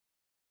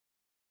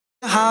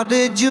How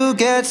did you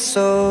get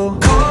so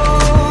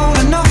cold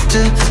enough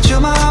to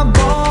chill my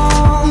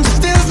bones?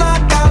 It feels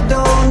like I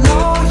don't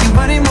know you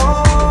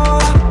anymore.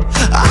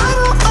 I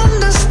don't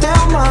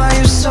understand why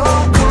you're so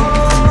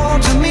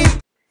cold to me.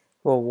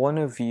 Well, one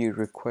of you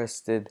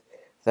requested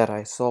that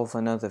I solve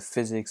another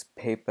physics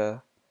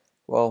paper.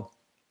 Well,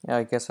 yeah,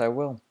 I guess I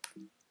will.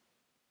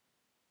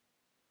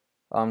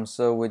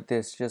 So with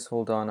this, just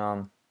hold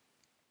on.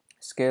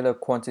 Scalar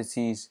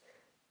quantities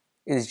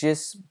is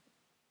just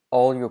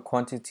all your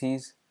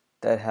quantities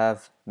that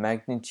have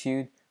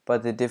magnitude,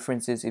 but the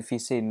difference is if you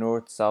say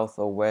north, south,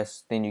 or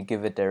west, then you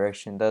give it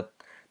direction.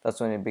 That's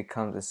when it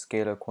becomes a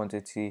scalar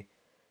quantity.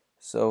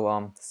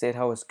 So state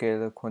how a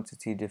scalar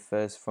quantity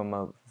differs from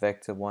a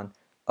vector one.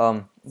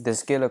 The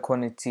scalar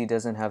quantity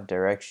doesn't have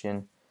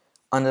direction.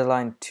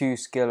 Underline two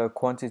scalar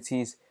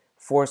quantities.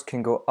 Force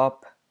can go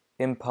up,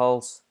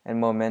 impulse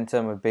and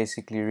momentum are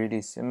basically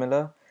really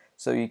similar.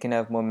 So you can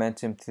have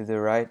momentum to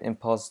the right,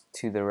 impulse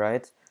to the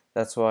right.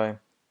 That's why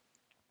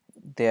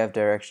they have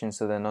direction,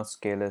 so they're not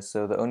scalar.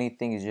 So the only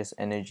thing is just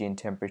energy and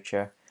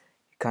temperature.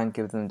 You can't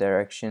give them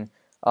direction.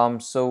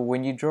 So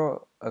when you draw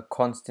a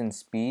constant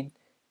speed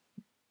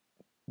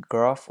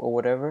graph or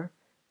whatever,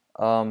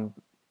 um,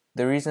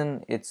 the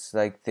reason it's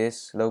like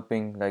this,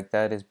 sloping like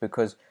that, is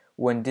because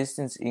when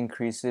distance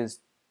increases,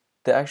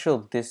 the actual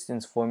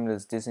distance formula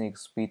is distance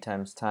equals speed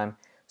times time.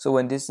 So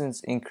when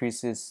distance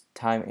increases,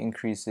 time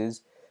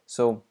increases.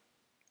 So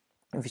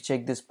if you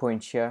check this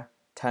point here,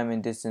 time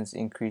and distance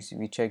increase. If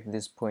you check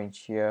this point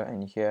here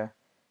and here,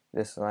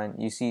 this line,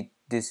 you see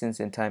distance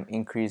and time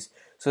increase.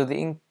 So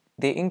they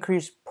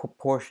increase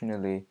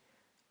proportionally.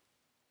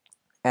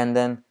 And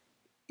then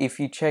if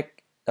you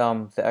check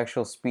the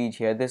actual speed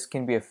here, this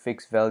can be a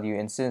fixed value,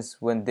 and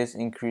since when this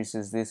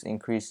increases,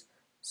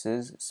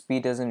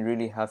 speed doesn't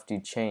really have to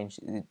change.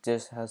 It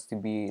just has to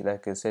be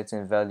like a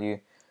certain value,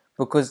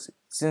 because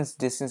since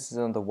distance is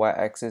on the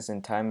y-axis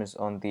and time is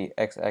on the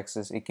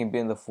x-axis, it can be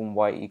in the form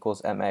y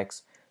equals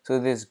mx, so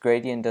this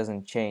gradient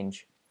doesn't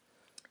change.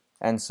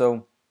 And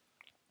so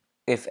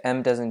if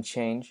m doesn't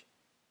change,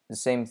 the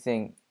same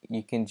thing,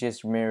 you can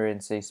just mirror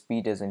and say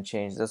speed doesn't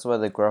change. That's why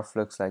the graph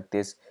looks like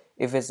this.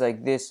 If it's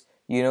like this,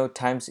 you know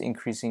time's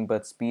increasing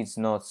but speed's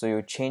not, so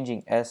you're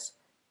changing s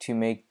to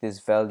make this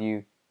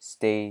value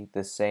stay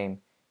the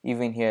same.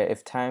 Even here,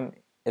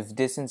 if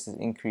distance is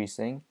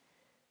increasing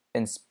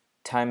and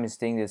time is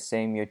staying the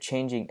same, you're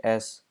changing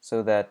s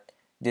so that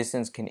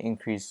distance can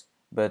increase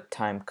but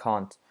time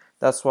can't.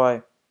 That's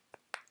why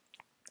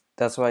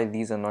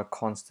these are not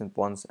constant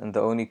ones, and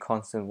the only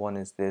constant one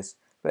is this.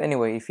 But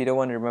anyway, if you don't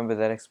want to remember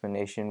that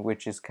explanation,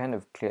 which is kind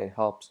of clear, it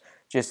helps,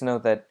 just know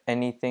that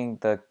anything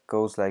that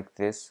goes like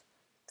this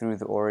through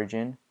the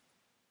origin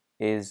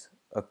is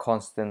a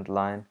constant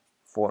line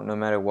for no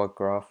matter what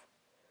graph.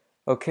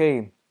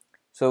 Okay,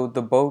 so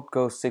the boat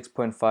goes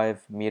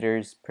 6.5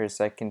 meters per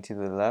second to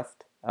the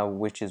left,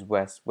 which is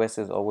west. West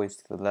is always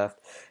to the left,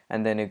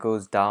 and then it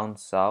goes down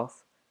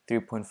south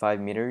 3.5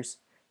 meters.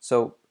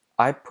 So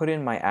I put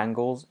in my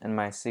angles and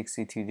my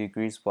 62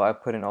 degrees. Well, I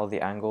put in all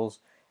the angles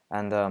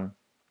and a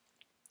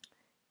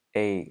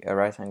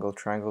right angle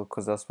triangle,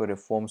 because that's what it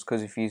forms.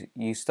 Because if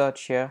you start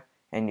here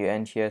and you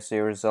end here, so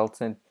your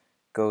resultant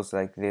goes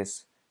like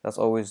this. That's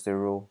always the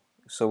rule.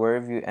 So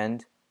wherever you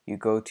end, you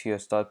go to your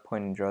start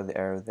point and draw the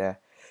arrow there.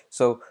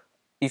 So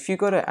if you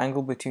got an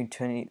angle between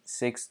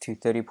 26 to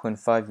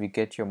 30.5, you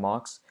get your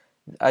marks.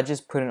 I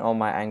just put in all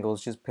my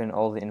angles, just put in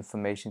all the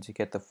information to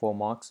get the 4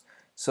 marks.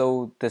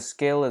 So the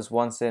scale is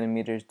 1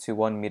 centimeter to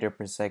 1 meter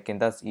per second.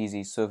 That's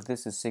easy. So if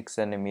this is 6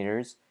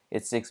 centimeters,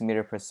 it's 6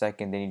 meter per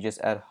second, then you just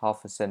add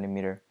half a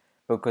centimeter,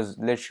 because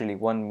literally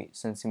 1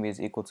 centimeter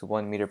is equal to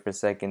 1 meter per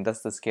second.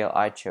 That's the scale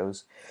I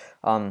chose.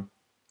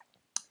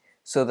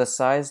 So the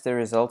size, the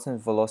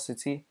resultant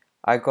velocity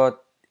I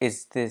got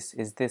is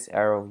this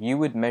arrow. You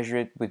would measure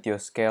it with your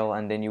scale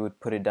and then you would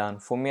put it down.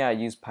 For me, I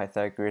used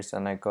Pythagoras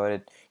and I got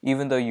it.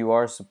 Even though you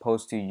are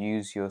supposed to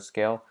use your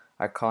scale,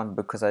 I can't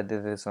because I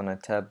did this on a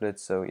tablet,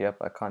 so yep,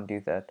 I can't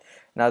do that.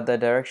 Now the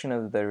direction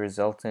of the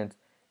resultant,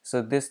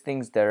 so this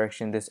thing's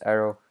direction, this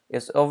arrow,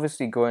 is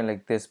obviously going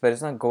like this, but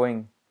it's not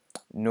going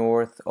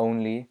north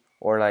only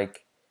or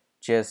like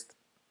just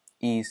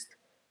east,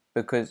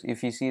 because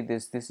if you see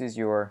this is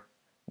your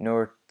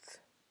north,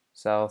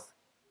 south,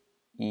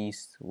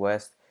 east,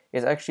 west.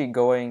 It's actually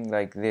going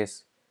like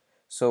this.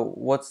 So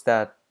what's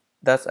that?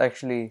 That's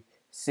actually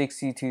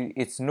 62.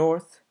 It's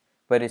north,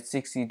 but it's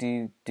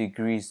 62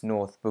 degrees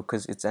north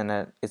because it's at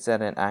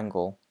an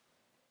angle.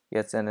 Yeah,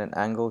 it's at an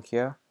angle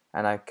here,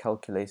 and I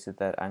calculated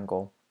that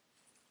angle.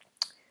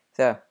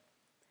 There.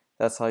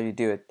 That's how you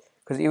do it.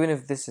 Because even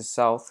if this is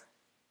south,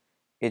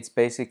 it's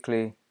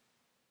basically,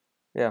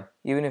 yeah,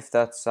 even if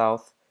that's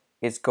south,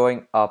 it's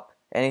going up.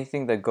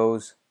 Anything that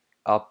goes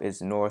up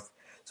is north.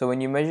 So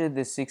when you measure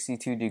this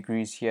 62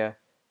 degrees here,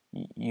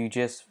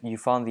 you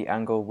found the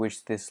angle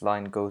which this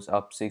line goes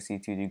up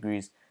 62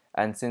 degrees,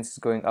 and since it's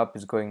going up,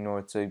 it's going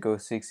north, so it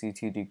goes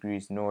 62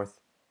 degrees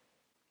north.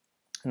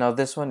 Now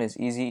this one is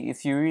easy.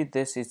 If you read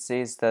this, it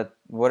says that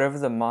whatever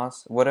the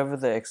mass, whatever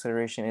the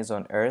acceleration is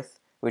on Earth,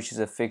 which is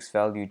a fixed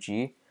value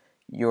g,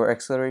 your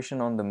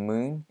acceleration on the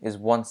moon is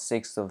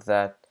 1/6 of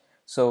that.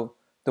 So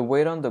the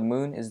weight on the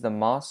moon is the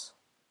mass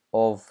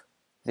of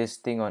this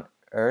thing on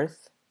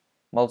Earth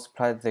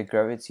multiplied the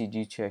gravity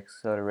due to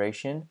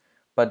acceleration,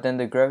 but then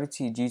the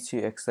gravity due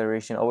to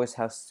acceleration always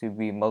has to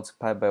be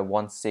multiplied by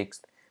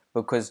 1/6,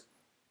 because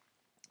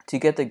to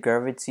get the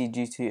gravity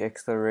due to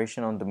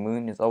acceleration on the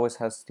moon, it always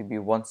has to be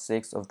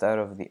 1/6 of that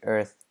of the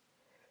Earth.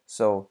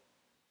 So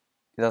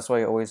that's why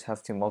you always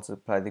have to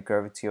multiply the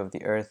gravity of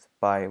the Earth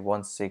by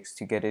 1/6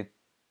 to get it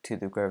to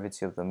the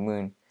gravity of the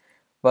moon.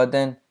 But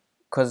then,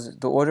 because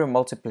the order of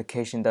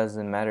multiplication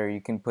doesn't matter,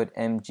 you can put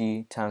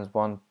mg times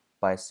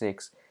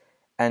 1/6.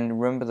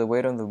 And remember, the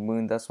weight on the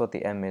moon, that's what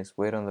the m is,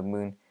 weight on the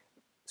moon.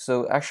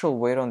 So actual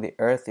weight on the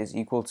Earth is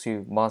equal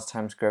to mass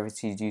times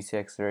gravity due to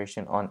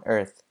acceleration on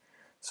Earth.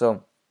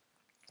 So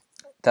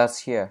that's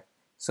here.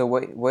 So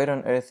weight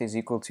on Earth is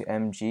equal to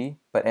mg,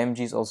 but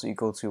mg is also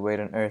equal to weight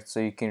on Earth. So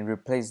you can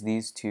replace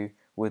these two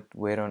with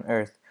weight on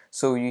Earth.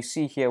 So you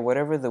see here,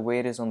 whatever the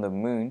weight is on the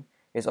moon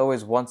is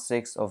always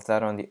 1/6 of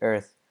that on the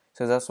Earth.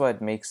 So that's why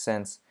it makes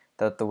sense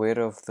that the weight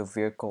of the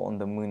vehicle on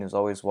the moon is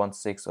always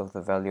 1/6 of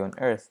the value on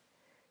Earth.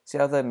 See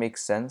how that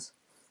makes sense?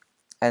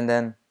 And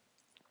then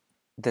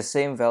the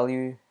same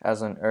value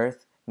as on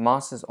Earth,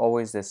 mass is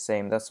always the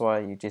same. That's why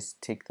you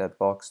just tick that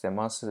box. The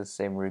mass is the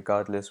same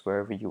regardless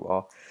wherever you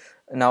are.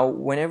 Now,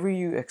 whenever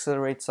you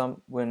decelerate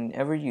something,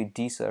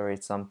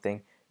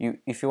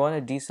 if you want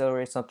to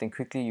decelerate something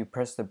quickly, you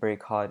press the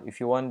brake hard. If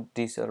you want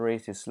to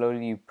decelerate it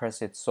slowly, you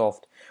press it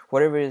soft.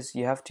 Whatever it is,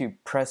 you have to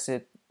press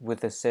it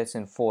with a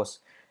certain force.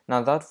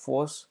 Now that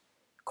force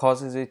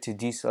causes it to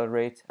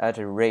decelerate at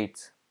a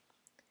rate,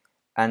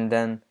 and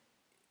then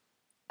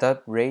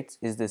that rate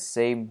is the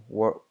same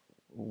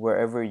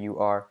wherever you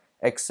are,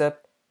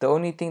 except the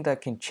only thing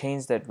that can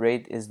change that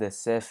rate is the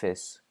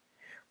surface.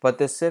 But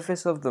the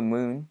surface of the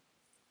moon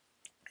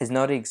is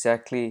not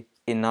exactly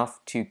enough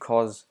to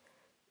cause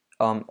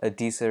a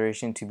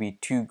deceleration to be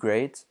too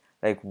great,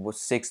 like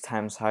 6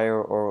 times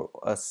higher or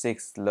a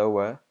sixth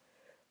lower.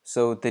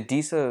 So the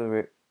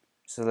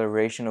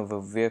deceleration of a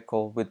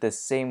vehicle with the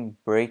same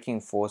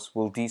braking force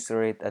will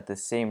decelerate at the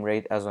same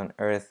rate as on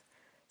Earth.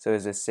 So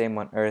it's the same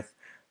on Earth,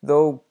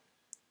 though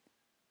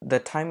the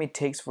time it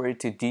takes for it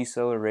to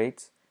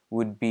decelerate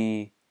would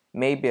be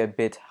maybe a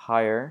bit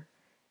higher,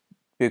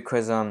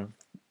 because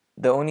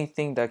the only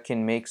thing that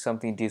can make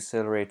something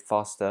decelerate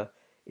faster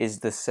is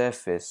the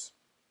surface.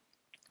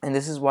 And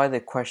this is why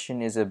the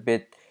question is a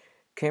bit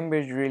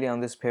Cambridge really on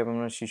this paper.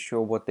 I'm not too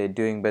sure what they're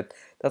doing, but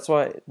that's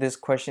why this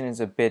question is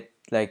a bit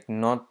like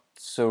not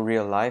so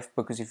real life,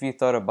 because if you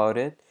thought about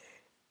it,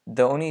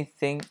 the only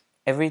thing,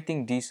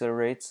 everything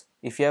decelerates.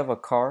 If you have a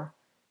car,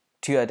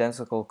 two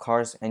identical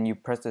cars, and you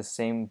press the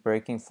same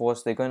braking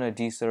force, they're going to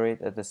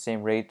decelerate at the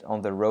same rate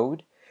on the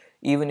road,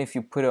 even if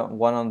you put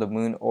one on the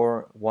moon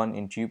or one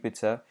in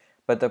Jupiter.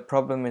 But the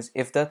problem is,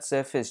 if that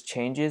surface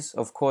changes,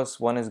 of course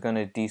one is going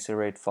to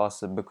decelerate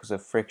faster because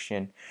of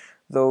friction,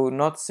 though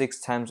not 6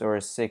 times or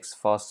a sixth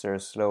faster or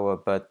slower,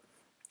 but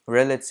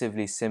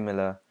relatively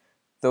similar.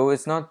 Though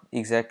it's not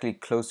exactly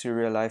close to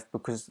real life,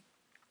 because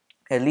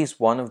at least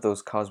one of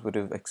those cars would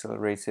have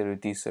accelerated or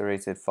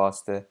decelerated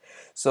faster.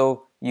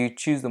 So you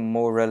choose the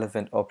more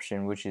relevant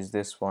option, which is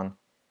this one.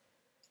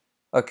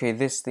 Okay,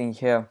 this thing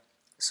here.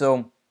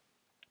 So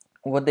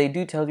what they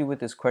do tell you with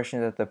this question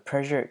is that the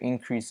pressure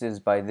increases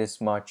by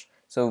this much.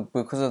 So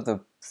because of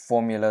the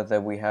formula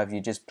that we have, you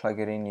just plug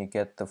it in, you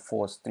get the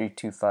force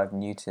 325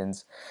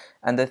 newtons.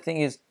 And the thing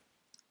is,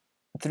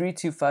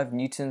 325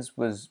 newtons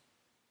was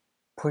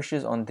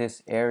pushes on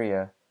this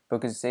area,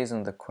 because it says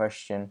on the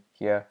question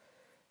here,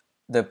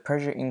 the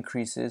pressure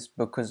increases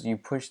because you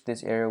push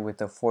this area with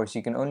the force.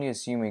 You can only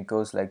assume it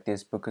goes like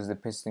this because the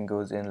piston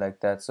goes in like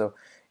that. So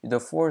the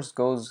force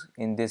goes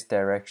in this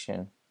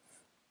direction,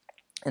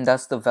 and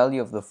that's the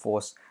value of the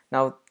force.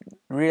 Now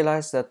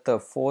realize that the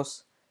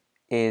force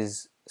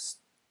is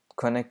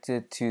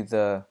connected to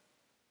the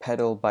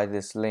pedal by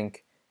this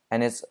link,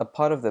 and it's a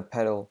part of the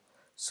pedal.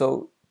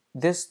 So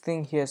this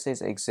thing here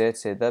says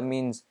exerted. That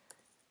means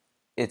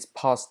it's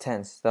past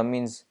tense. That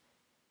means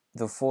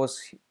the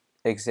force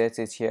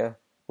exerted here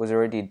was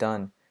already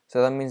done.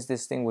 So that means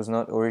this thing was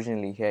not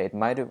originally here. It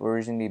might have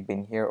originally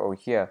been here or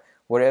here.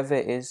 Whatever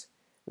it is,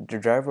 the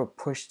driver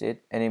pushed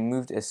it and it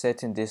moved a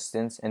certain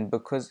distance, and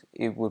because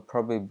it would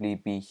probably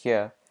be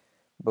here,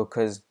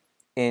 because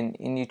in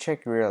you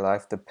check real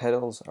life, the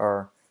pedals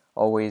are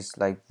always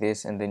like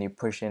this, and then you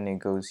push and it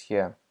goes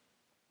here.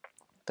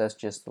 That's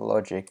just the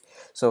logic.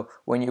 So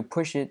when you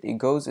push it, it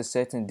goes a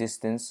certain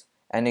distance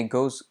and it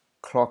goes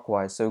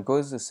clockwise. So it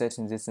goes a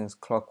certain distance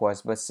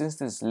clockwise, but since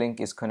this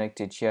link is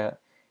connected here,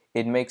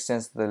 it makes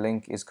sense that the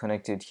link is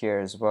connected here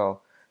as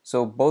well.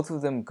 So both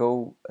of them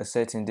go a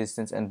certain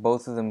distance and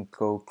both of them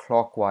go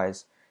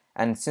clockwise.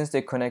 And since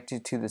they're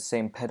connected to the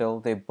same pedal,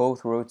 they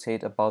both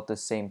rotate about the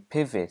same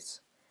pivot.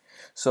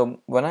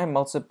 So when I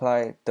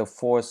multiply the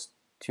force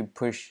to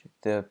push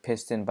the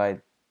piston by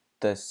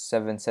the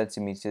 7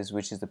 centimeters,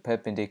 which is the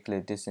perpendicular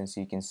distance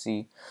you can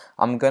see,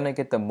 I'm gonna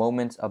get the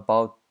moment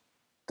about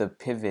the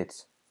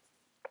pivot.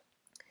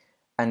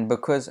 And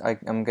because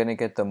I'm gonna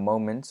get the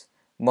moments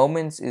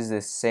is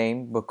the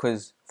same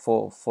because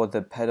for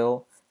the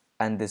pedal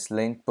and this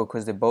link,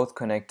 because they're both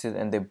connected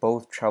and they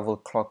both travel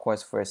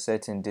clockwise for a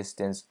certain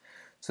distance.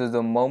 So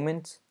the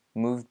moment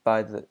moved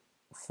by the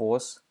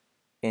force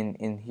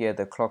in here,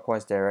 the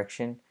clockwise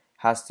direction,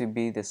 has to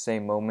be the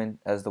same moment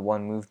as the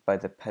one moved by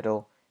the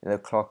pedal in the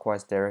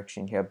clockwise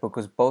direction here,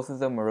 because both of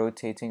them are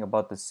rotating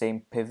about the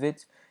same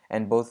pivot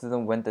and both of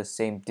them went the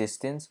same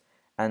distance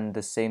and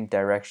the same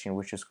direction,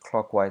 which is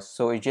clockwise.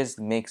 So it just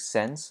makes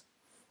sense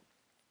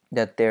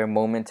that their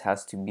moment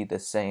has to be the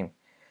same.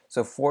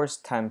 So force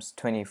times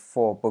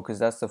 24, because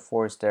that's the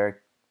force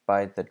directed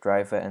by the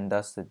driver and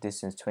that's the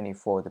distance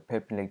 24, the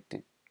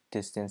perpendicular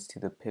distance to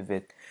the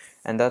pivot,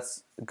 and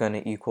that's going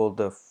to equal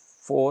the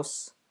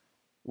force,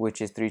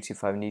 which is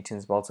 325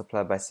 newtons,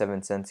 multiplied by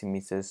 7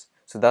 centimeters.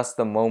 So that's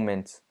the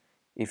moment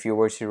if you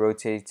were to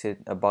rotate it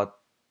about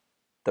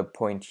the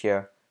point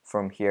here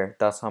from here.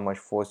 That's how much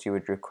force you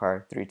would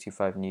require,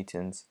 325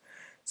 newtons.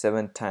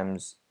 7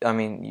 times,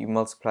 you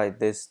multiply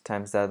this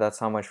times that, that's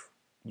how much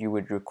you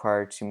would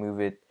require to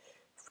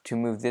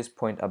move this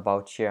point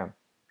about here.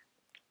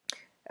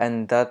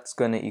 And that's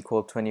going to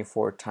equal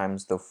 24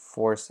 times the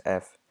force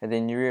F. And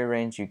then you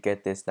rearrange, you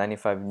get this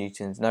 95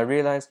 newtons. Now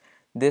realize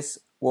this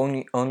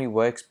only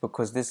works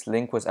because this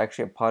link was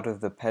actually a part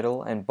of the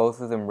pedal and both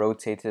of them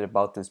rotated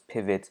about this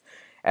pivot.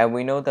 And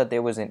we know that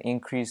there was an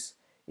increase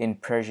in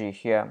pressure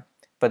here,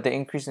 but the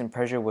increase in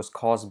pressure was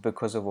caused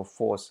because of a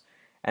force.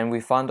 And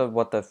we found out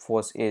what that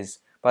force is,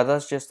 but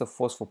that's just the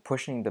force for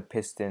pushing the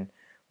piston.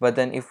 But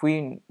then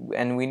we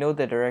know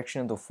the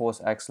direction of the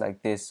force acts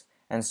like this,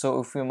 and so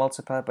if we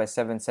multiply it by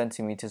 7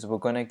 centimeters, we're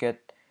going to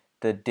get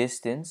the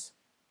distance,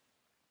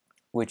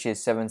 which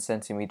is 7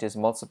 centimeters,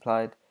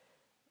 multiplied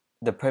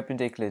the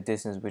perpendicular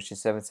distance, which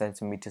is 7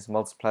 centimeters,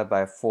 multiplied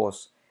by a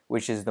force,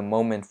 which is the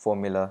moment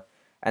formula.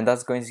 And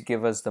that's going to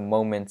give us the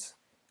moment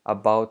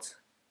about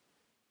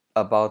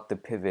the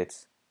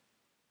pivot.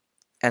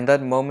 And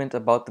that moment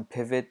about the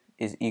pivot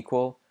is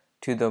equal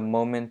to the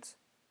moment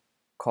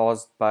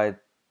caused by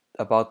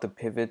about the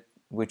pivot,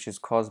 which is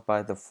caused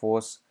by the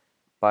force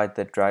by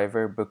the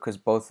driver, because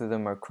both of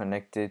them are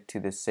connected to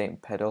the same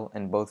pedal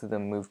and both of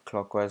them move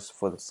clockwise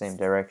for the same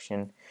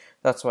direction.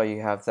 That's why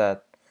you have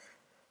that.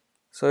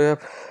 So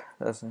yep,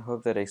 I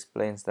hope that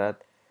explains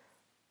that.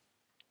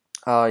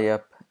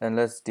 Yep, and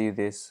let's do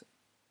this.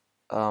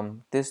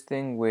 This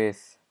thing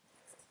with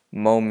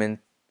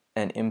moment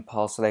and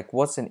impulse, like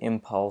what's an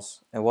impulse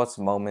and what's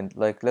moment?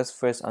 Like let's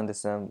first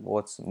understand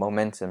what's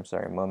momentum.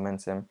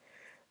 Momentum.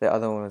 The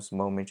other one was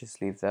moment,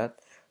 just leave that.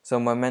 So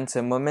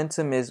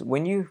momentum is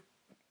when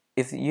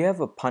if you have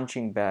a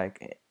punching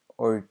bag,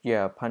 or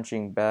yeah, a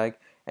punching bag,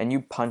 and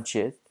you punch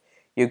it,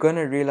 you're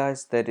gonna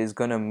realize that it's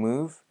gonna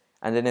move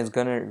and then it's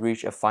gonna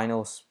reach a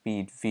final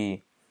speed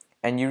v.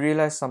 And you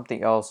realize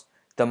something else,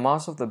 the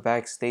mass of the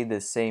bag stayed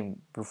the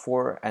same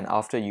before and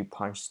after you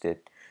punched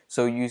it.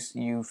 So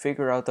you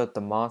figure out that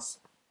the mass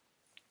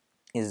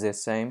is the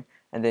same,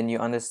 and then you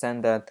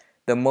understand that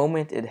the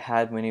moment it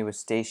had when it was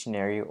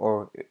stationary,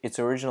 or its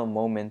original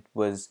moment,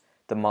 was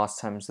the mass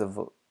times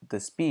the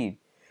speed,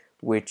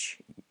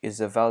 which is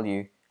a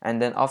value.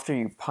 And then after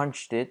you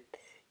punched it,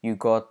 you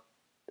got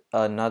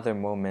another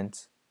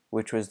moment,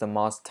 which was the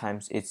mass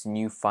times its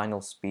new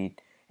final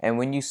speed. And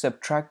when you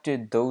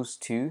subtracted those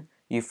two,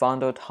 you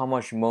found out how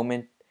much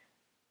moment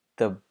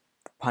the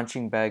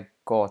punching bag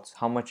got,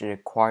 how much it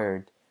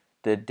acquired,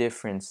 the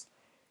difference.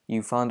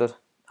 You found out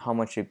how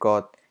much it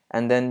got,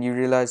 and then you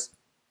realize,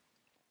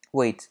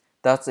 wait,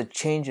 that's a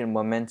change in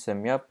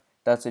momentum. Yep,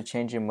 that's a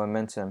change in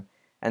momentum.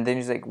 And then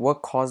he's like,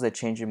 what caused the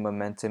change in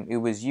momentum? It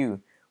was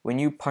you. When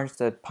you punched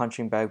that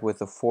punching bag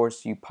with a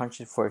force, you punched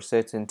it for a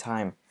certain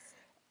time.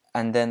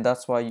 And then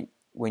that's why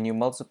when you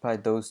multiply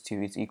those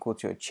two, it's equal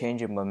to a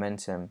change in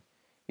momentum.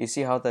 You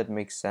see how that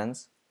makes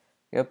sense?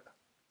 Yep.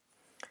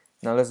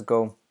 Now let's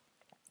go.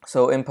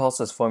 So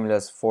impulse's formula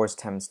is force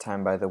times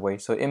time, by the way.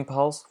 So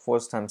impulse,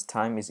 force times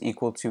time, is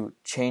equal to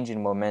change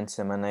in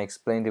momentum, and I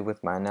explained it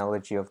with my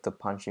analogy of the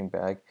punching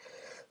bag.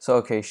 So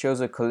okay, shows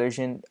a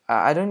collision.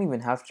 I don't even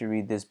have to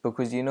read this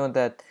because you know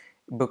that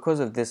because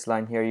of this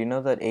line here, you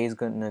know that A is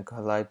going to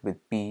collide with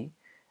B,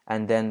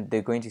 and then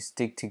they're going to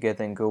stick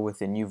together and go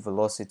with a new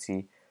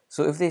velocity.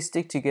 So if they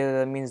stick together,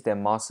 that means their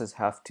masses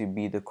have to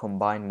be the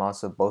combined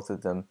mass of both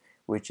of them,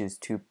 which is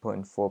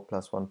 2.4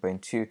 plus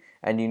 1.2,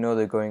 and you know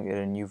they're going at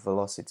a new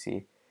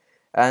velocity.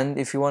 And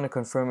if you want to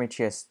confirm it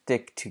here,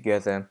 stick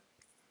together.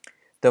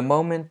 The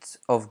moment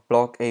of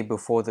block A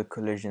before the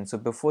collision. So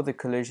before the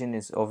collision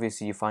is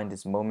obviously you find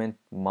this moment,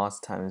 mass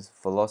times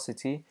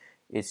velocity.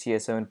 It's here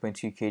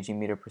 7.2 kg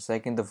meter per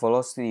second. The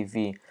velocity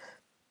v.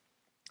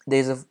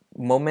 There's a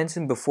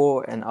momentum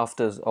before and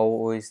after is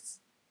always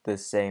the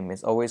same.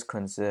 It's always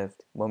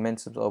conserved.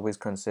 Momentum is always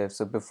conserved.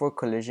 So before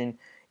collision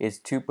is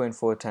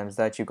 2.4 times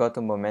that. You got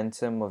the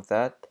momentum of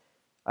that.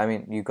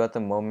 You got the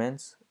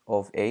moments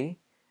of A,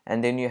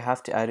 and then you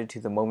have to add it to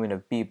the moment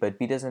of B, but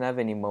B doesn't have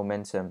any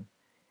momentum.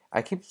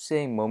 I keep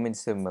saying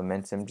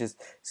momentum,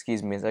 just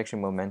excuse me, it's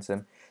actually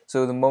momentum.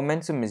 So the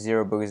momentum is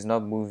 0 because it's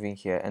not moving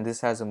here, and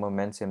this has a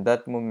momentum.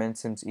 That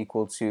momentum is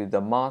equal to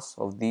the mass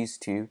of these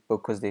two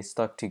because they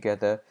stuck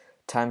together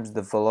times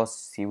the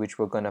velocity, which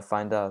we're going to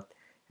find out.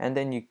 And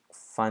then you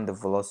find the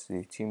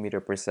velocity, 2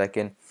 meters per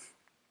second.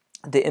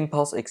 The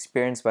impulse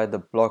experienced by the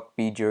block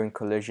B during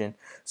collision.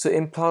 So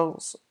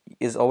impulse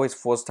is always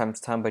force times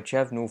time, but you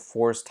have no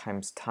force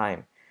times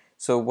time.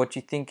 So what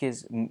you think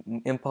is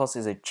impulse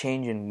is a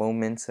change in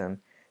momentum.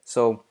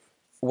 So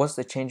what's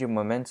the change in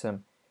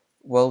momentum?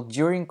 Well,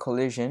 during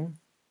collision,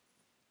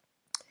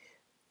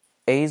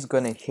 A is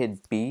going to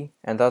hit B,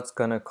 and that's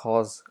going to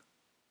cause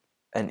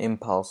an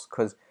impulse,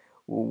 because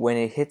when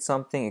it hits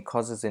something, it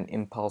causes an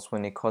impulse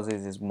when it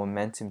causes its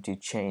momentum to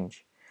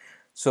change.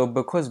 So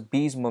because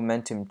B's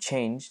momentum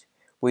changed,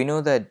 we know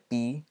that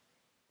B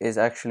is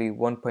actually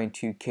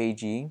 1.2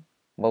 kg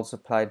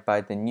multiplied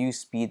by the new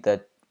speed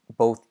that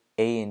both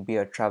A and B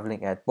are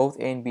traveling at. Both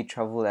A and B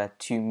travel at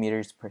 2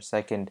 meters per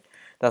second.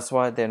 That's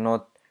why they're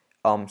not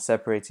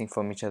separating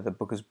from each other,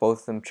 because both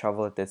of them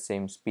travel at the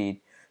same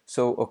speed.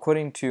 So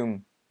according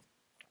to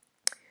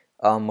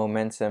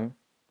momentum,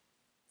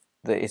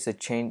 it's a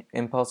change.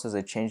 Impulse is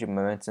a change in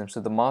momentum.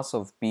 So the mass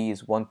of B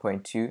is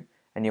 1.2,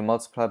 and you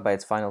multiply by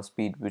its final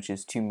speed, which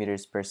is 2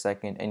 meters per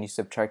second, and you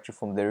subtract it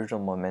from the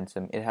original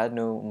momentum. It had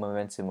no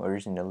momentum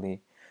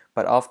originally,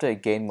 but after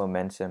it gained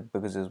momentum,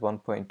 because it's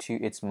 1.2,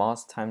 its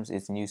mass times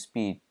its new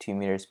speed, 2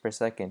 meters per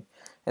second,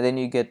 and then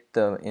you get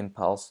the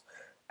impulse.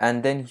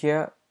 And then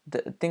here,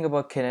 the thing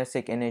about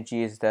kinetic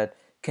energy is that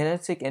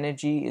kinetic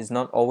energy is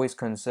not always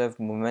conserved.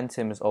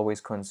 Momentum is always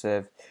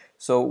conserved.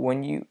 So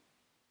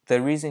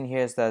the reason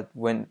here is that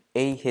when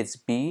A hits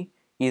B,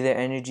 either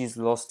energy is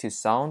lost to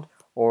sound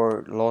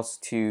or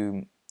lost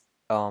to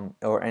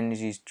or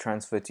energy is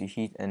transferred to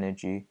heat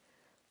energy.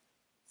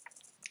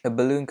 A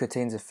balloon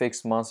contains a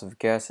fixed mass of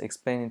gas.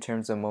 Explain in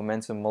terms of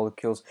momentum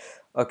molecules.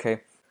 Okay,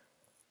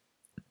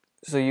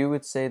 so you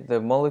would say the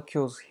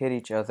molecules hit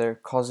each other,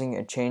 causing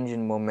a change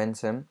in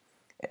momentum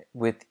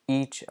with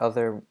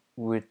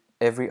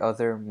every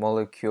other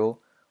molecule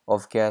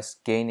of gas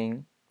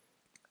gaining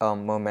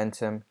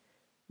momentum.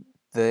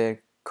 The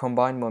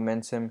combined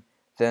momentum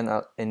then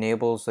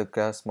enables the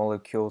gas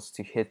molecules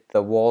to hit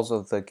the walls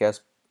of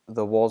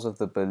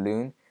the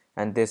balloon,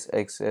 and this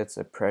exerts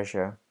a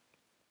pressure.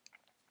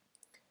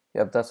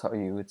 Yep, that's how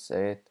you would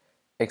say it.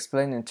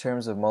 Explain in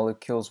terms of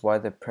molecules why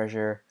the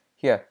pressure.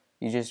 Here,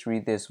 you just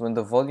read this. When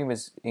the volume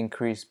is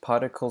increased,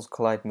 particles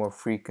collide more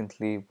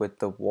frequently with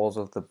the walls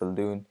of the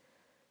balloon,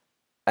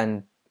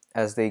 and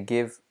as they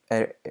give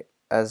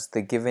as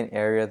the given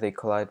area they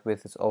collide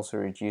with is also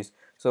reduced.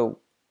 So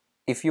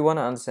if you want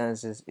to understand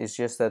this, it's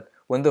just that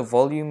when the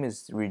volume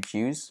is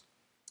reduced,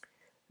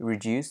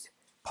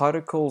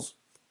 particles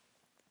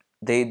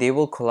they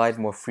will collide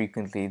more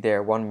frequently.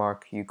 There, one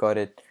mark, you got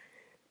it.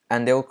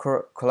 And they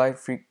will collide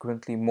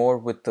frequently more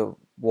with the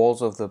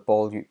walls of the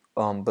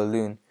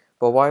balloon.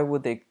 But why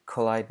would they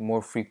collide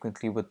more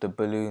frequently with the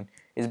balloon?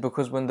 Is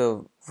because when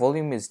the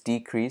volume is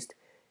decreased,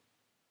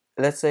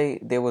 let's say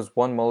there was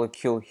one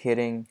molecule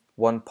hitting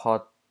one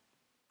part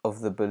of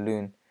the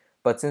balloon,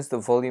 but since the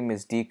volume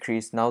is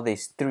decreased, now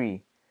there's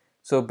three.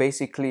 So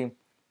basically,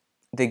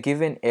 the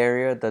given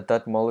area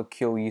that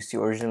molecule used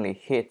to originally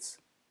hit,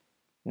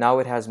 now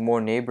it has more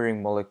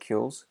neighboring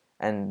molecules,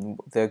 and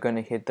they're going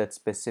to hit that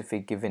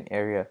specific given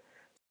area.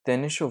 The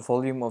initial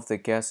volume of the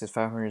gas is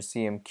 500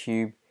 cm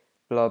cubed,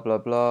 blah blah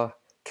blah.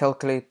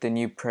 Calculate the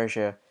new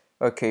pressure.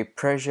 Okay,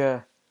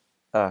 pressure,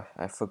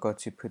 I forgot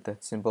to put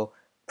that symbol.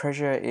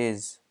 Pressure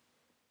is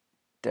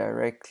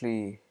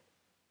directly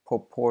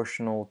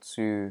proportional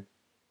to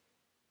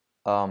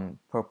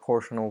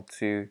proportional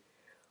to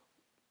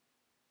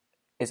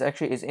it's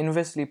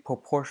inversely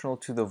proportional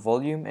to the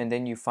volume, and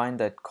then you find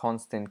that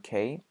constant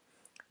K,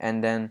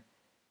 and then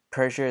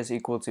pressure is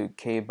equal to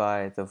K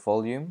by the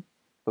volume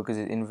because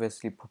it's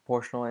inversely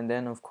proportional, and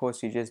then of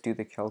course you just do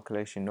the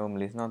calculation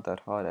normally. It's not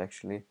that hard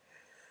actually.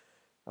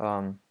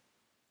 um,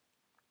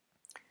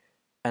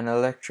 an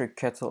electric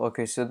kettle.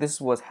 Okay, so this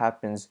is what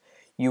happens.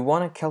 You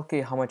want to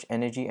calculate how much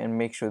energy and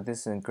make sure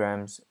this is in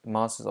grams.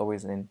 Mass is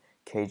always in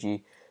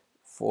kg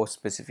for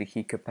specific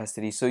heat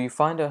capacity. So you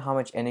find out how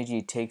much energy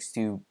it takes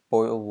to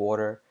boil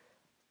water,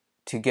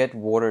 to get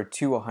water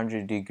to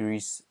 100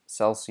 degrees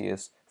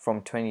Celsius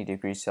from 20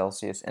 degrees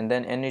Celsius. And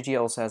then energy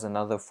also has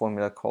another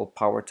formula called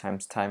power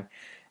times time.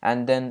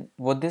 And then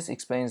what this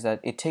explains that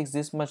it takes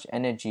this much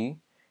energy,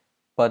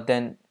 but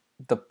then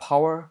the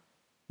power,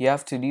 you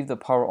have to leave the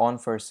power on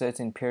for a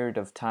certain period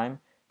of time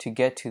to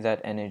get to that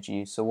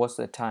energy. So what's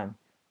the time?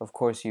 Of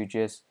course, you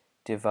just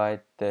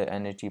divide the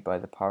energy by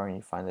the power and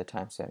you find the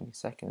time, 70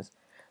 seconds.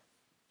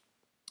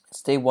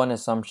 State one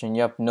assumption,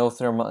 yep, no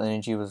thermal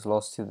energy was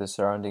lost to the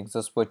surroundings.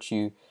 That's what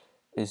you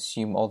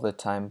assume all the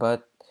time,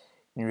 but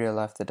in real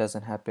life that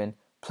doesn't happen.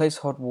 Place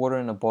hot water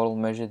in a bottle,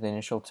 measure the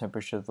initial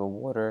temperature of the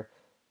water.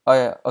 Oh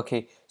yeah,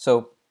 okay,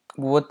 so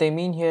what they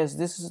mean here is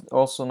this is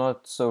also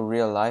not so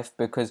real life,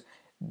 because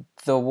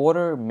the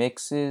water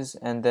mixes,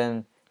 and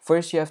then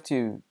first you have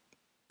to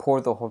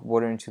pour the hot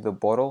water into the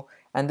bottle,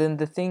 and then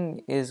the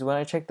thing is, when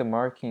I checked the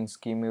marking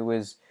scheme, it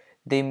was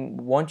they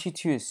want you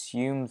to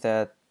assume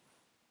that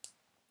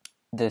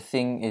the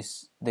thing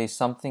is there's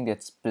something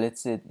that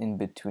splits it in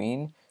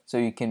between, so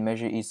you can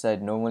measure each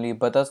side normally,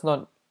 but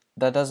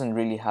that doesn't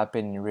really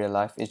happen in real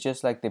life. It's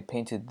just like they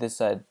painted this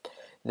side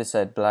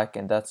black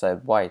and that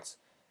side white,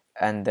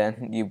 and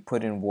then you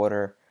put in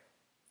water.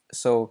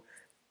 So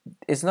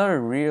it's not a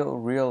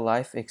real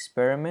life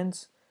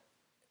experiment.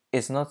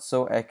 It's not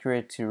so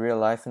accurate to real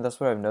life, and that's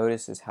what I've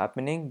noticed is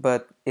happening,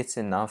 but it's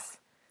enough,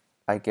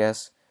 I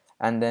guess.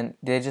 And then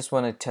they just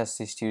want to test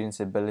the student's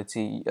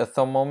ability. A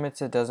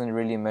thermometer doesn't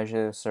really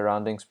measure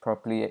surroundings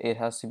properly. It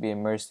has to be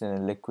immersed in a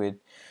liquid.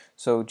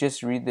 So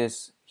just read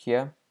this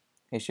here.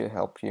 It should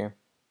help you.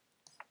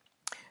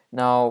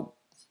 Now,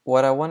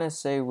 what I want to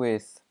say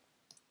with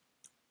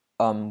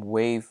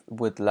wave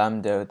with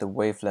lambda, the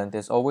wavelength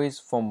is always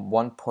from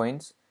one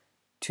point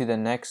to the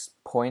next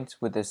point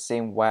with the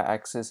same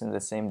y-axis in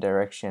the same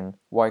direction,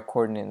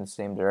 y-coordinate in the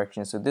same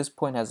direction. So this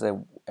point has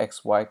a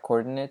xy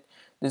coordinate,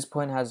 this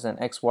point has an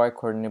xy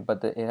coordinate,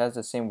 but it has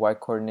the same y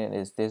coordinate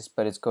as this,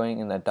 but it's going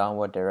in a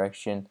downward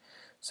direction.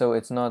 So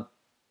it's not,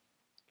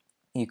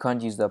 you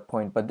can't use that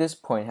point, but this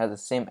point has the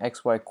same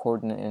xy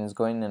coordinate and is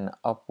going in an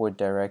upward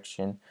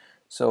direction.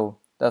 So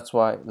that's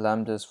why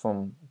lambda is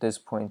from this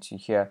point to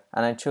here,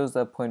 and I chose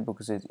that point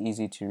because it's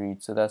easy to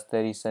read. So that's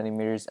 30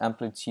 centimeters.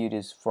 Amplitude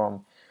is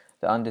from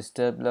the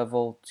undisturbed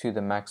level to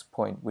the max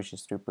point, which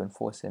is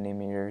 3.4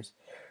 centimeters.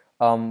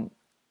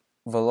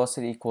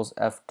 Velocity equals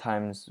f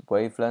times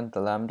wavelength, the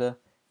lambda.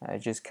 I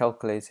just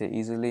calculate it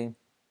easily.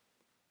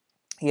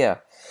 Yeah,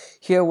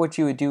 here what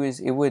you would do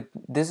is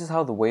this is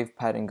how the wave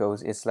pattern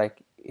goes. It's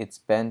like it's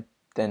bent,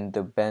 then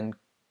the bend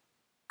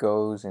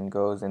goes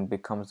and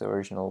becomes the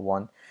original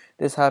one.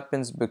 This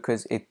happens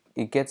because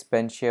it gets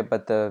bent here,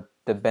 but the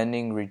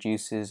bending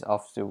reduces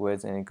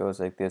afterwards and it goes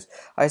like this.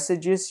 I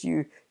suggest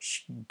you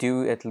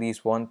do at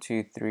least 1,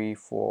 2, 3,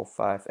 4,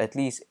 5, at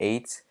least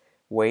 8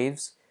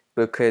 waves,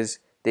 because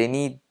they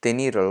need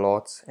a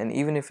lot, and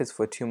even if it's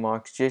for 2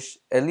 marks, just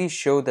at least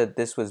show that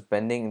this was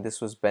bending and this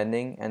was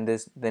bending, and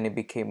this then it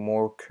became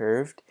more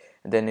curved,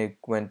 and then it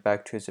went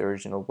back to its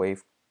original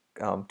wave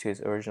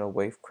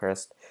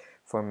crest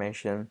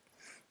formation.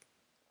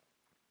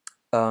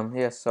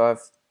 Yeah, so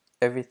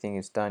everything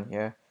is done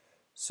here.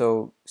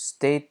 So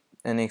state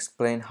and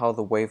explain how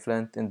the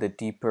wavelength in the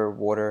deeper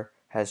water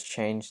has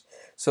changed.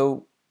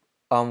 So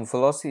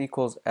velocity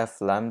equals f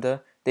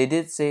lambda. They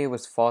did say it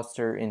was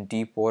faster in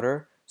deep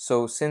water.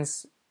 So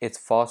since it's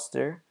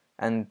faster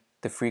and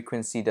the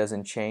frequency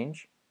doesn't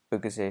change,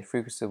 because the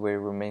frequency of the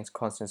wave remains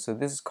constant. So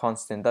this is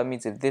constant. That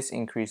means if this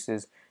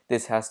increases,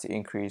 this has to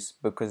increase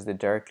because they're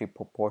directly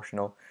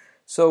proportional.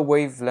 So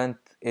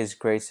wavelength is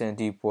greater in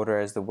deep water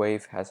as the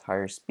wave has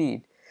higher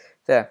speed.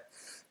 There.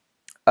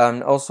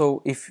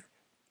 Also,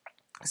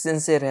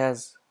 since it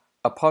has,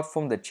 apart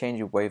from the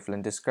change of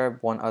wavelength, describe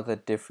one other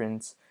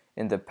difference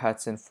in the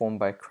pattern formed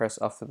by crest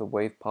after the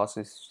wave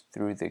passes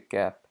through the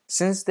gap.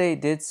 Since they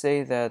did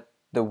say that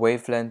the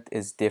wavelength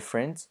is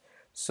different,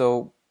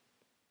 so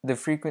the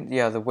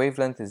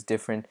wavelength is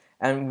different,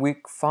 and we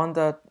found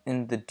that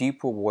in the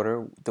deeper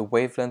water the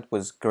wavelength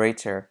was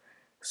greater.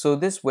 So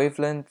this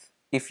wavelength,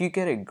 if you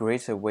get a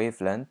greater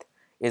wavelength,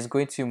 is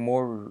going to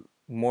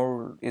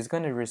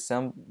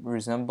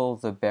resemble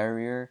the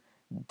barrier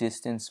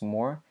distance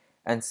more.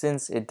 And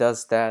since it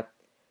does that,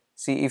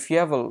 see, if you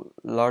have a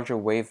larger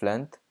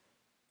wavelength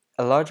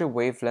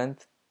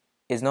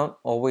is not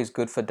always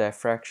good for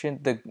diffraction.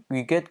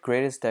 We get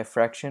greatest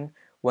diffraction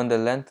when the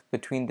length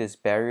between these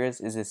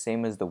barriers is the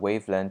same as the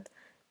wavelength.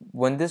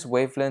 When this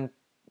wavelength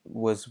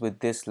was with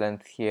this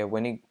length here,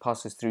 when it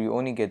passes through, you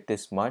only get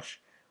this much,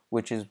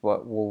 which is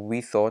what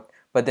we thought.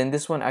 But then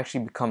this one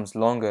actually becomes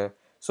longer.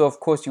 So of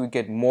course you would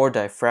get more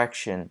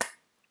diffraction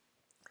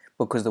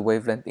because the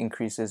wavelength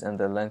increases and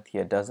the length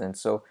here doesn't.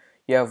 So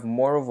you have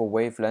more of a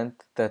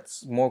wavelength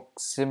that's more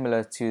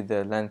similar to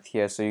the length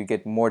here, so you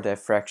get more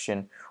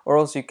diffraction. Or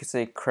also you could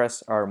say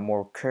crests are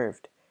more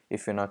curved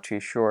if you're not too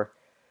sure,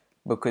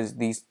 because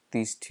these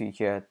two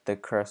here, the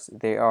crests,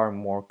 they are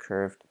more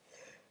curved.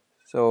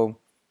 So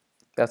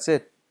that's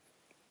it.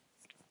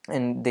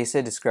 And they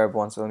say describe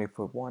one, so only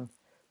put one.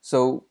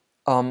 So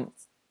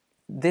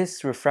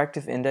this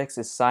refractive index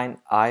is sine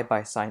I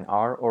by sine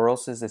R, or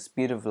else is the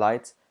speed of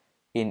light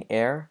in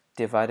air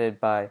divided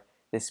by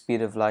the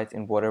speed of light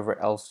in whatever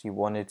else you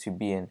want it to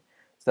be in.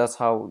 So that's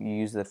how you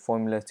use the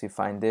formula to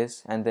find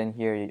this, and then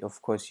here you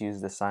of course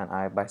use the sine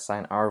I by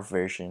sine R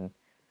version.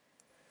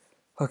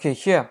 Okay,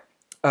 here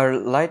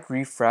light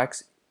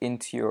refracts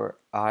into your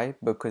eye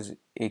because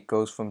it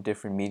goes from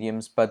different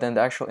mediums, but then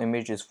the actual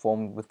image is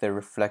formed with the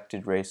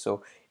reflected rays.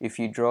 So if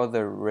you draw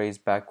the rays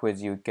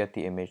backwards, you get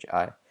the image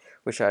eye,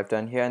 which I've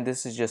done here, and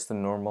this is just the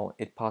normal.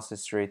 It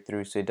passes straight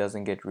through, so it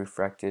doesn't get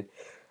refracted.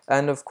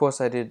 And of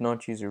course I did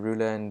not use a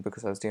ruler, and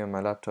because I was doing it on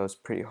my laptop, it's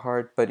pretty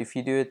hard, but if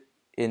you do it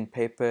in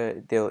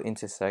paper, they'll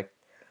intersect.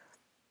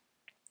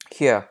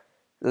 Here,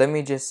 let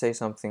me just say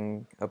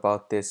something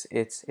about this.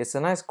 It's a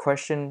nice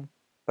question,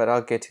 but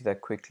I'll get to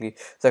that quickly.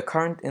 The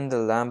current in the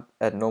lamp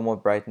at normal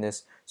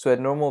brightness. So at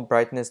normal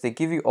brightness, they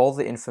give you all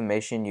the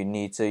information you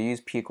need. So you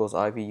use P equals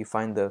IV, you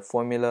find the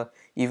formula.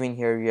 Even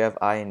here you have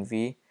I and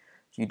V.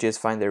 You just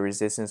find the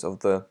resistance of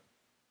the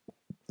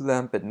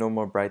lamp at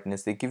normal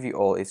brightness. They give you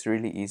all. It's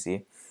really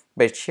easy.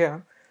 But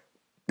here,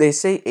 they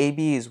say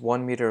AB is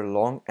 1 meter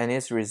long and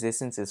its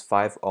resistance is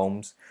 5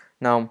 ohms.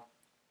 Now,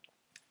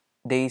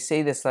 they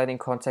say the sliding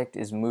contact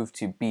is moved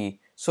to B.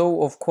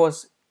 So of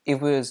course it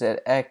was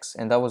at X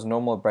and that was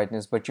normal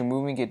brightness, but you're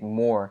moving it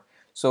more.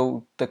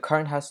 So the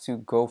current has to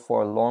go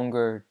for a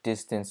longer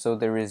distance, so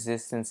the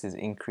resistance is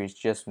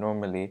increased just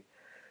normally.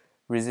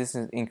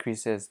 Resistance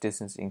increases,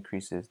 distance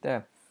increases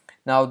there.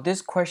 Now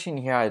this question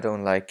here, I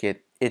don't like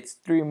it. It's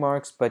 3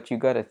 marks, but you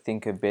gotta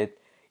think a bit.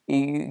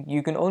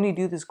 You can only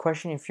do this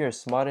question if you're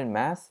smart in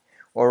math,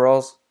 or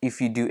else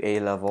if you do A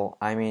level.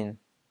 I mean,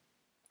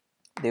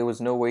 there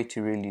was no way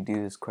to really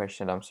do this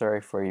question. I'm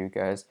sorry for you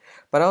guys,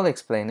 but I'll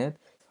explain it.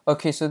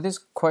 Okay, so this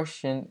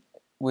question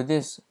with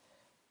this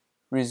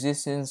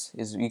resistance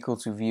is equal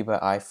to V by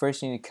I.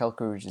 First, you need to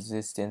calculate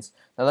resistance.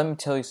 Now, let me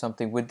tell you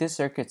something. With this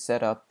circuit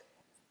set up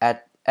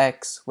at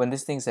X, when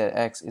this thing's at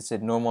X, it's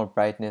at normal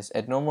brightness.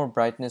 At normal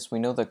brightness, we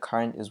know the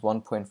current is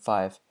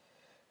 1.5.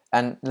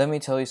 And let me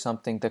tell you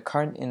something, the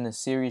current in the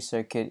series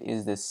circuit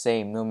is the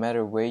same no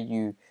matter where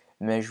you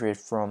measure it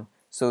from.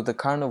 So the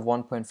current of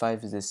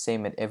 1.5 is the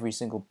same at every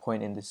single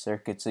point in the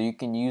circuit. So you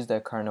can use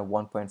that current of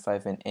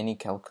 1.5 in any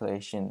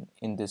calculation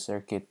in the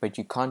circuit, but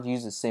you can't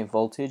use the same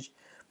voltage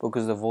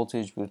because the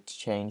voltage will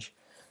change.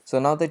 So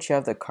now that you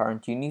have the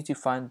current, you need to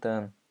find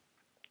the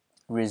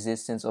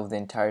resistance of the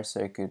entire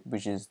circuit,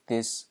 which is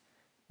this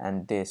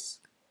and this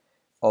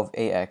of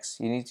AX.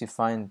 You need to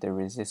find the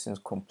resistance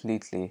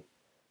completely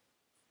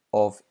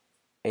of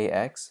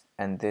AX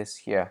and this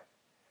here.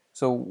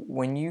 So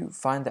when you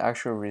find the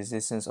actual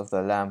resistance of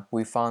the lamp,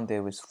 we found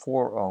there was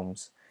 4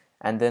 ohms,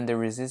 and then the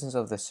resistance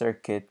of the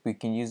circuit, we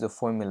can use the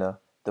formula,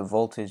 the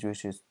voltage,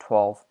 which is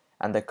 12,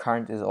 and the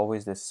current is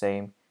always the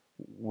same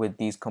with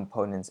these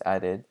components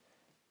added,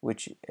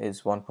 which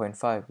is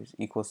 1.5, which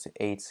equals to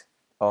 8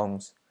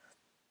 ohms.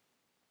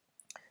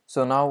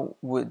 So now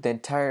with the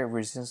entire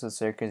resistance of the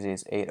circuit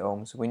is 8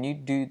 ohms. When you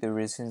do the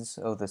resistance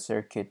of the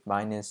circuit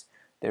minus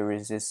the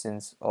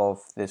resistance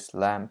of this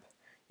lamp,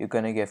 you're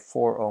going to get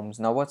 4 ohms.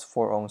 Now what's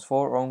 4 ohms?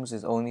 4 ohms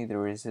is only the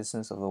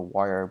resistance of the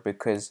wire,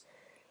 because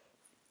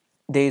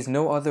there is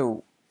no other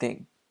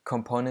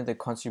component that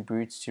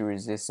contributes to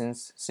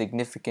resistance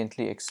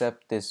significantly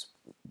except this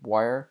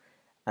wire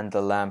and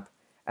the lamp.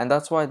 And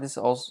that's why this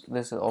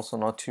is also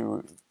not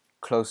too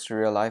close to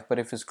real life, but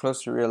if it's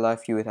close to real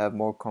life you would have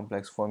more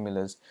complex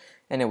formulas.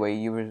 Anyway,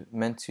 you were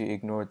meant to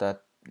ignore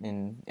that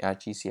in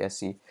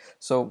GCSE.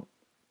 So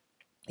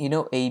you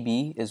know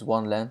AB is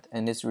 1 length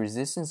and its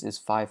resistance is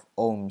 5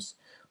 ohms,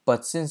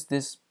 but since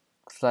this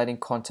sliding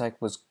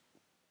contact was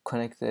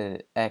connected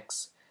at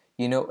X,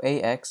 you know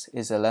AX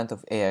is a length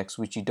of AX,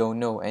 which you don't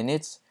know, and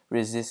its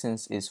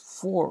resistance is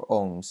 4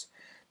 ohms.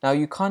 Now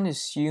you can't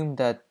assume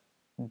that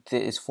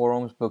there is 4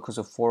 ohms because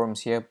of 4 ohms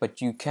here,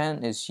 but you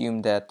can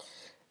assume that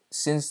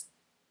since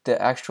the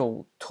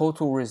actual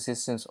total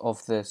resistance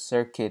of the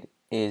circuit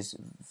is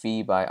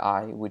V by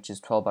I, which is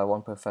 12 by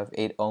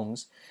 1.58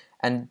 ohms,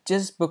 and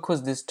just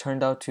because this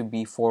turned out to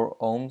be 4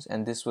 ohms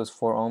and this was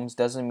 4 ohms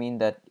doesn't mean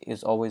that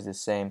it's always the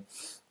same.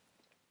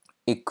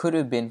 It could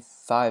have been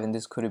 5 and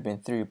this could have been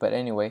 3, but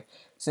anyway,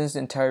 since the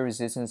entire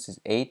resistance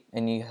is 8,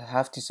 and you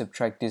have to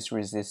subtract this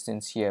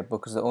resistance here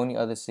because the only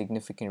other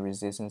significant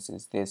resistance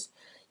is this,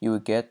 you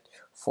would get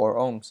 4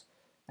 ohms.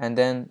 And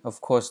then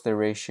of course the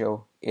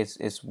ratio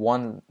is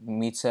 1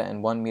 meter,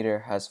 and 1 meter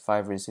has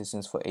 5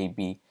 resistance for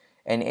AB,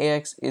 and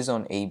AX is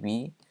on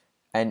AB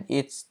and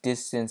its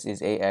distance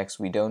is AX.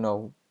 We don't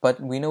know, but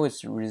we know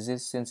its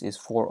resistance is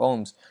 4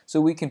 ohms. So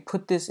we can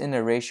put this in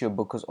a ratio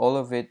because all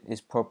of it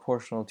is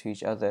proportional to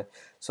each other.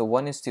 So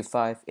 1 is to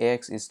 5,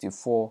 AX is to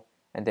 4,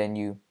 and then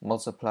you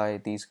multiply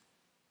these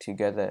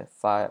together,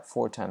 4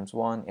 times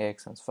 1,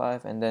 AX times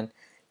 5, and then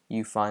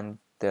you find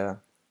the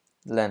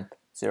length,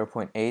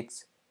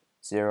 0.80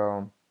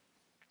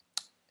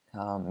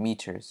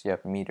 meters.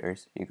 Yep,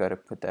 meters. You got to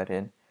put that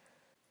in.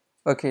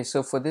 Okay,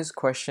 so for this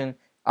question,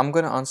 I'm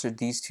going to answer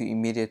these two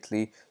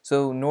immediately.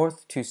 So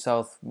north to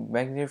south,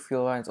 magnetic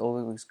field lines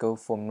always go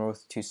from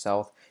north to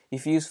south.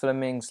 If you use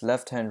Fleming's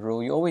left-hand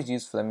rule, you always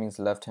use Fleming's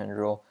left-hand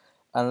rule,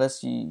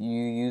 unless you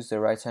use the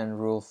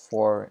right-hand rule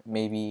for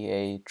maybe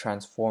a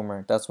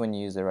transformer. That's when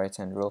you use the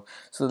right-hand rule.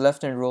 So the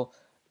left-hand rule,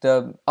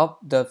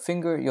 the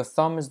finger, your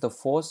thumb is the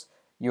force,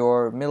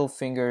 your middle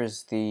finger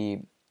is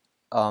the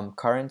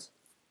current,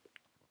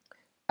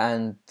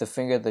 and the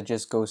finger that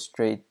just goes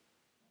straight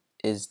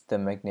is the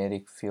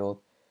magnetic field.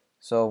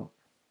 So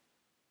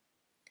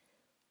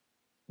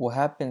what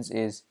happens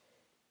is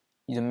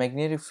the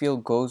magnetic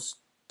field goes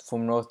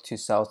from north to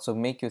south. So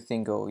make your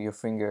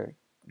finger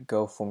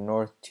go from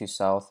north to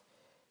south,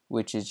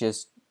 which is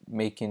just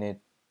making it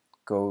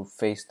go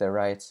face the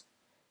right.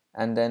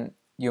 And then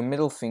your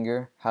middle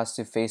finger has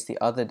to face the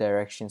other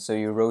direction. So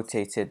you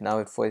rotate it. Now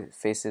it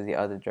faces the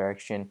other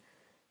direction.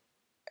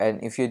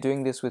 And if you're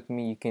doing this with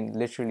me, you can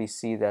literally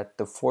see that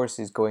the force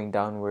is going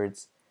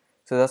downwards.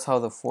 So that's how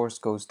the force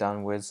goes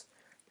downwards.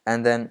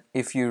 And then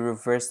if you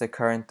reverse the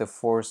current, the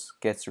force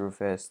gets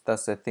reversed.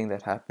 That's the thing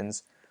that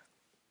happens.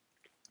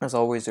 There's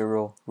always a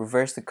rule.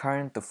 Reverse the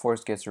current, the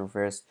force gets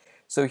reversed.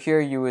 So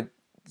here you would,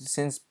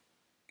 since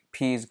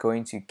P is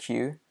going to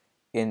Q,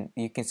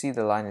 you can see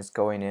the line is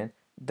going in,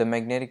 the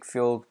magnetic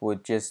field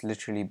would just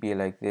literally be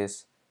like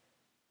this.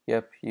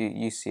 Yep,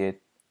 you see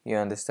it. You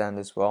understand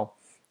as well.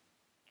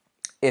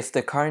 If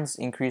the currents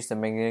increase, the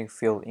magnetic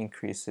field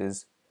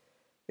increases.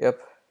 Yep.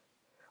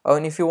 Oh,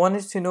 and if you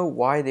wanted to know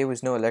why there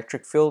was no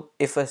electric field,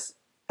 if an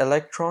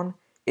electron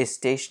is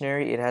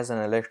stationary, it has an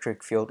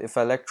electric field. If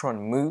an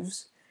electron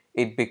moves,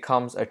 it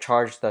becomes a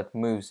charge that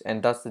moves,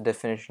 and that's the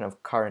definition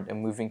of current, a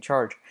moving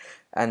charge.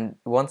 And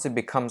once it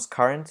becomes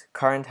current,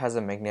 current has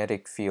a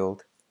magnetic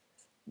field,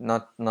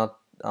 not an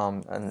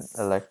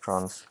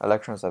electrons.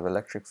 Electrons have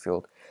electric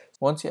field.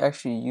 Once you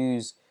actually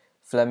use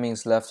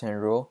Fleming's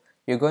left-hand rule,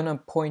 you're going to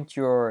point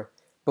your,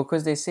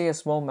 because they say a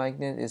small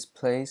magnet is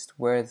placed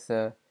where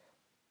the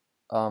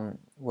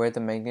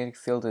magnetic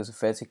field is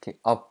vertically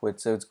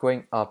upwards, so it's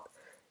going up.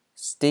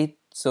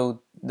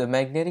 So the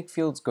magnetic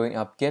field is going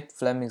up. Get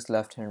Fleming's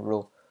left-hand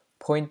rule.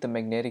 Point the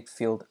magnetic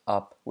field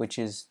up, which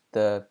is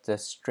the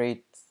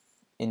straight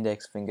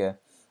index finger,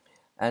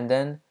 and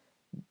then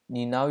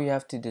now you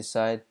have to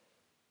decide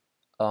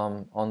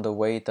on the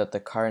way that the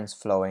current's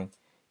flowing.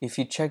 If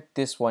you check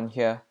this one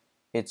here,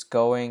 it's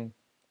going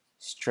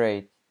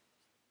straight,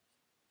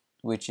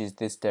 which is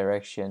this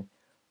direction,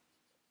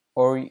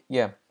 or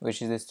yeah,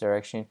 which is this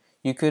direction.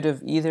 You could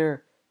have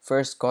either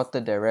first got the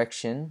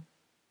direction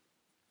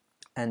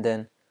and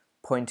then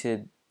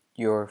pointed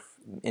your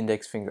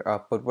index finger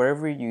up, but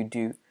whatever you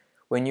do,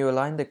 when you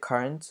align the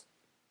current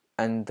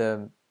and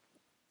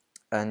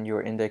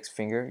your index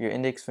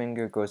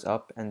finger goes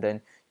up, and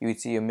then you would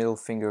see your middle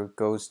finger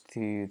goes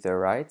to the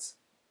right,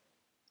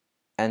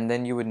 and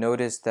then you would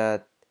notice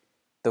that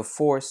the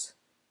force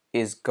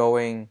is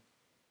going,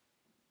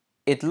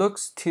 it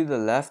looks to the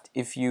left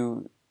if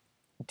you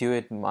do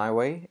it my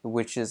way,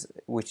 which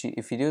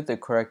if you do it the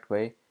correct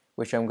way,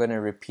 which I'm going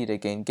to repeat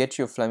again. Get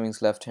your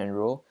Fleming's left-hand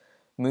rule,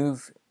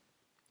 move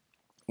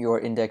your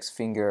index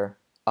finger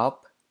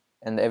up,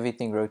 and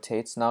everything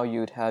rotates. Now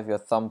you would have your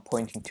thumb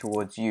pointing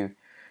towards you,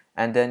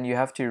 and then you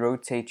have to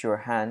rotate your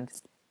hand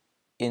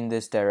in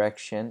this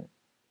direction,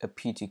 a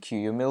P to Q.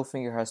 Your middle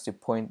finger has to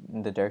point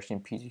in the direction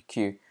P to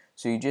Q.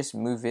 So you just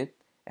move it,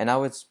 and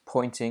now it's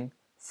pointing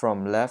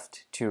from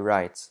left to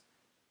right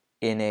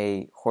in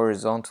a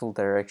horizontal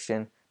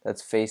direction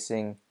that's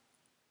facing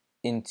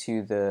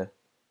into the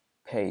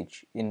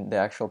page, in the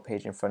actual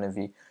page in front of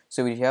you.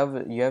 So you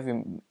have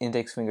your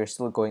index finger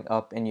still going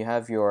up, and you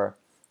have your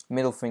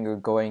middle finger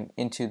going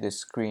into the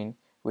screen,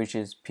 which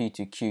is P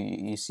to Q.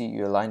 You see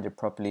you aligned it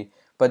properly,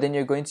 but then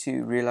you're going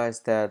to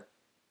realize that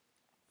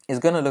it's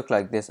going to look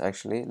like this.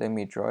 Actually, let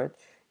me draw it.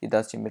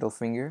 That's your middle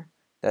finger,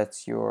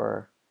 that's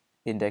your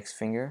index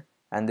finger,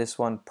 and this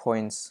one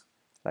points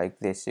like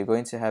this. You're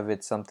going to have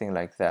it something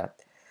like that.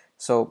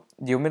 So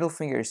your middle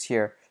finger is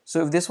here.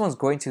 So if this one's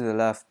going to the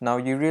left, now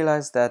you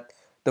realize that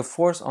the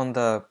force on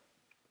the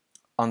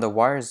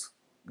wires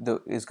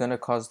is going to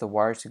cause the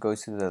wires to go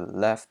to the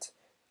left.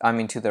 I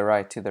mean to the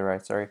right,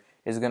 sorry.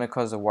 It's going to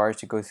cause the wires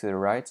to go to the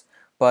right.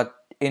 But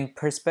in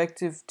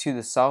perspective to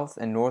the south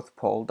and north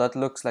pole, that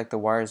looks like the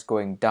wire is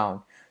going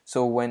down.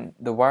 So when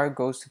the wire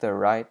goes to the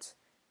right,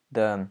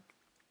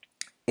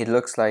 it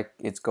looks like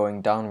it's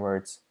going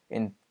downwards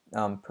in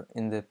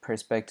the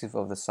perspective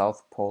of the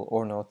south pole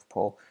or north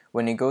pole.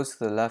 When it goes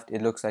to the left,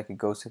 it looks like it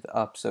goes to the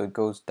up, so it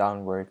goes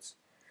downwards.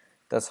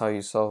 That's how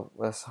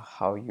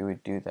you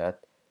would do that.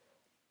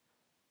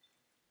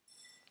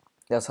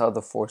 That's how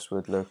the force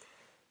would look.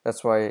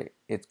 That's why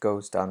it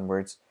goes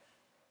downwards.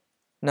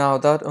 Now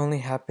that only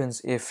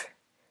happens if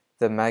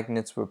the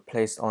magnets were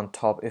placed on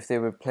top. If they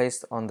were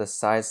placed on the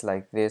sides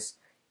like this,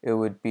 it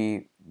would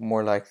be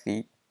more like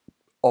the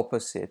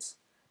opposites.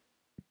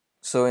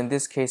 So in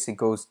this case, it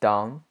goes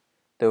down.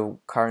 The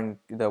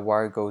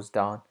wire goes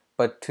down.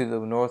 But to the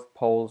north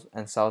pole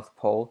and south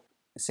pole,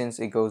 since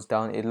it goes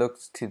down, it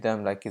looks to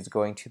them like it's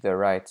going to the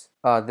right.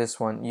 This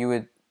one,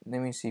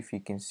 let me see if you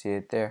can see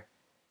it there.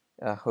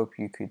 I hope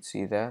you could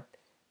see that.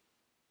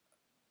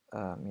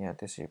 Yeah,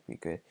 this should be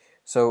good.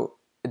 So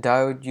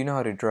diode, you know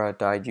how to draw a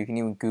diode. You can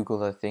even Google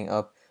that thing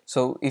up.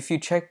 So if you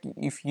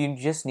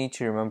just need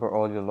to remember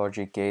all your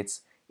logic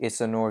gates, it's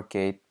a NOR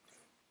gate.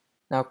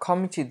 Now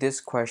coming to this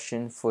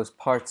question for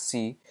part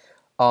C,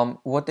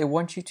 what they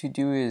want you to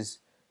do is,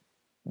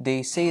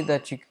 they say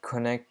that you can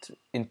connect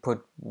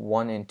input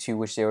 1 and 2,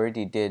 which they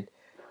already did.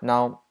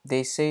 Now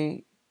they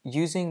say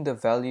using the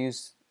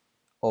values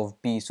of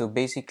B, so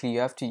basically you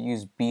have to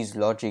use B's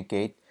logic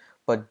gate,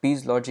 but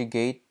B's logic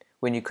gate,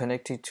 when you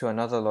connect it to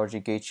another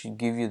logic gate, should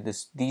give you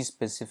these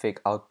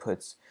specific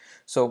outputs.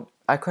 So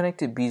I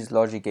connected B's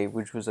logic gate,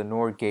 which was a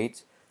NOR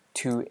gate,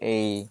 to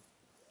a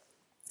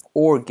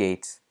OR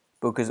gate,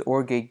 because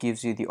OR gate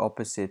gives you the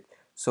opposite.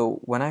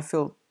 So when I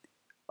filled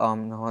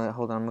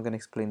hold on, I'm not going to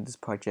explain this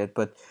part yet,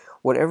 but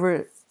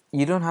whatever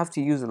you don't have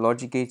to use the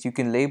logic gates. You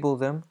can label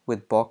them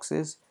with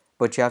boxes,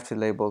 but you have to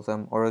label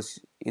them, or else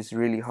it's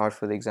really hard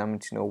for the examiner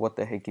to know what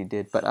the heck you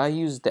did. But I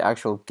used the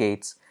actual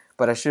gates,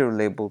 but I should have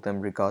labeled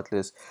them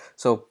regardless.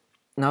 So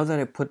now that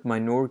I put my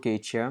NOR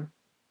gate here,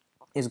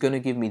 it's going to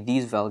give me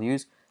these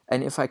values,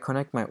 and if I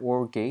connect my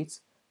OR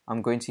gates,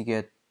 I'm going to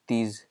get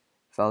these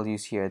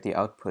values here, the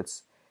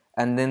outputs.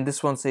 And then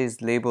this one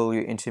says label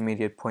your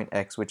intermediate point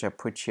X, which I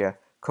put here.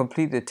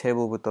 Complete the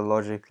table with the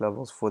logic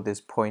levels for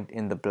this point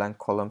in the blank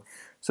column.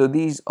 So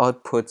these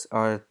outputs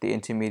are the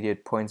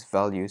intermediate points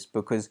values,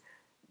 because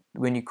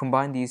when you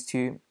combine these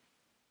two,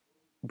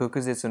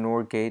 because it's an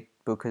OR gate,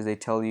 because they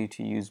tell you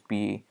to use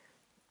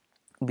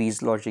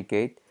B's logic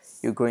gate,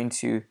 you're going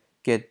to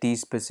get these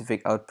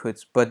specific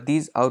outputs. But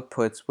these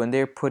outputs, when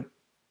they're put,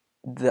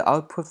 the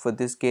output for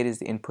this gate is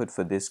the input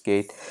for this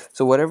gate.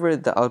 So whatever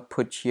the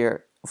output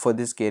here for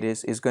this gate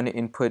is going to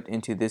input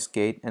into this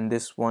gate, and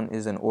this one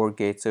is an OR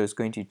gate, so it's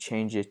going to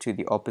change it to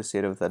the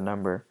opposite of the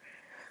number,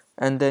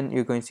 and then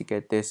you're going to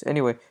get this.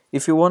 Anyway,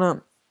 if you want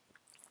to,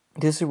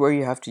 this is where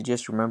you have to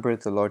just remember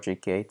the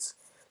logic gates.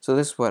 So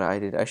this is what I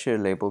did. I should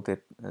have labeled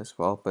it as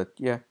well, but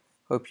yeah,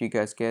 hope you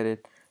guys get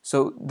it.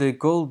 So the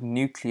gold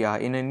nuclei,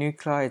 in a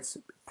nuclei it's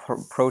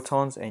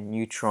protons and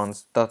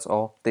neutrons, that's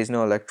all. There's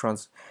no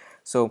electrons.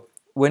 So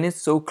when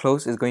it's so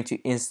close, it's going to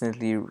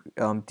instantly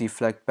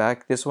deflect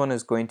back. This one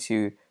is going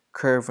to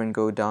curve and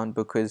go down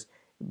because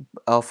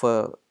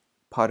alpha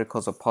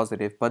particles are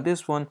positive, but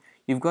this one,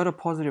 you've got a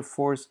positive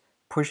force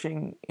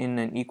pushing in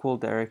an equal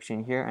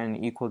direction here and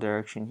an equal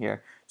direction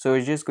here, so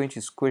it's just going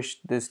to squish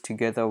this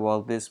together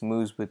while this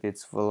moves with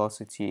its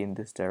velocity in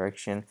this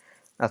direction.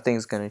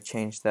 Nothing's going to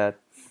change that.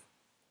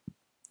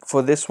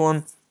 For this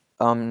one,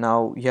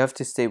 now you have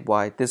to state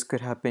why. This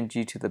could happen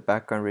due to the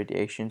background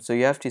radiation, so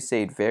you have to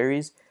say it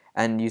varies,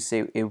 and you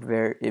say it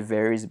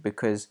varies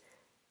because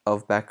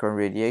of background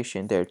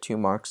radiation. There are 2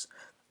 marks.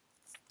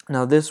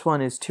 Now this one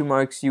is 2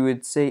 marks. You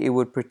would say it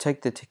would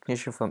protect the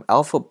technician from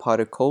alpha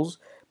particles,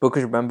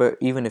 because remember,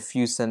 even a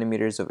few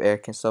centimeters of air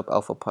can stop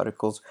alpha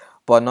particles,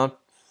 but not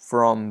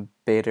from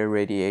beta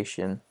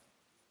radiation.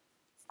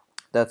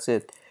 That's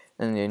it.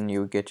 And then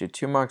you get your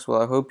 2 marks.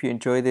 Well, I hope you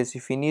enjoyed this.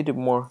 If you needed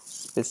more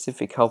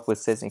specific help with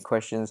setting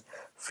questions,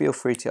 feel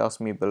free to ask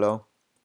me below.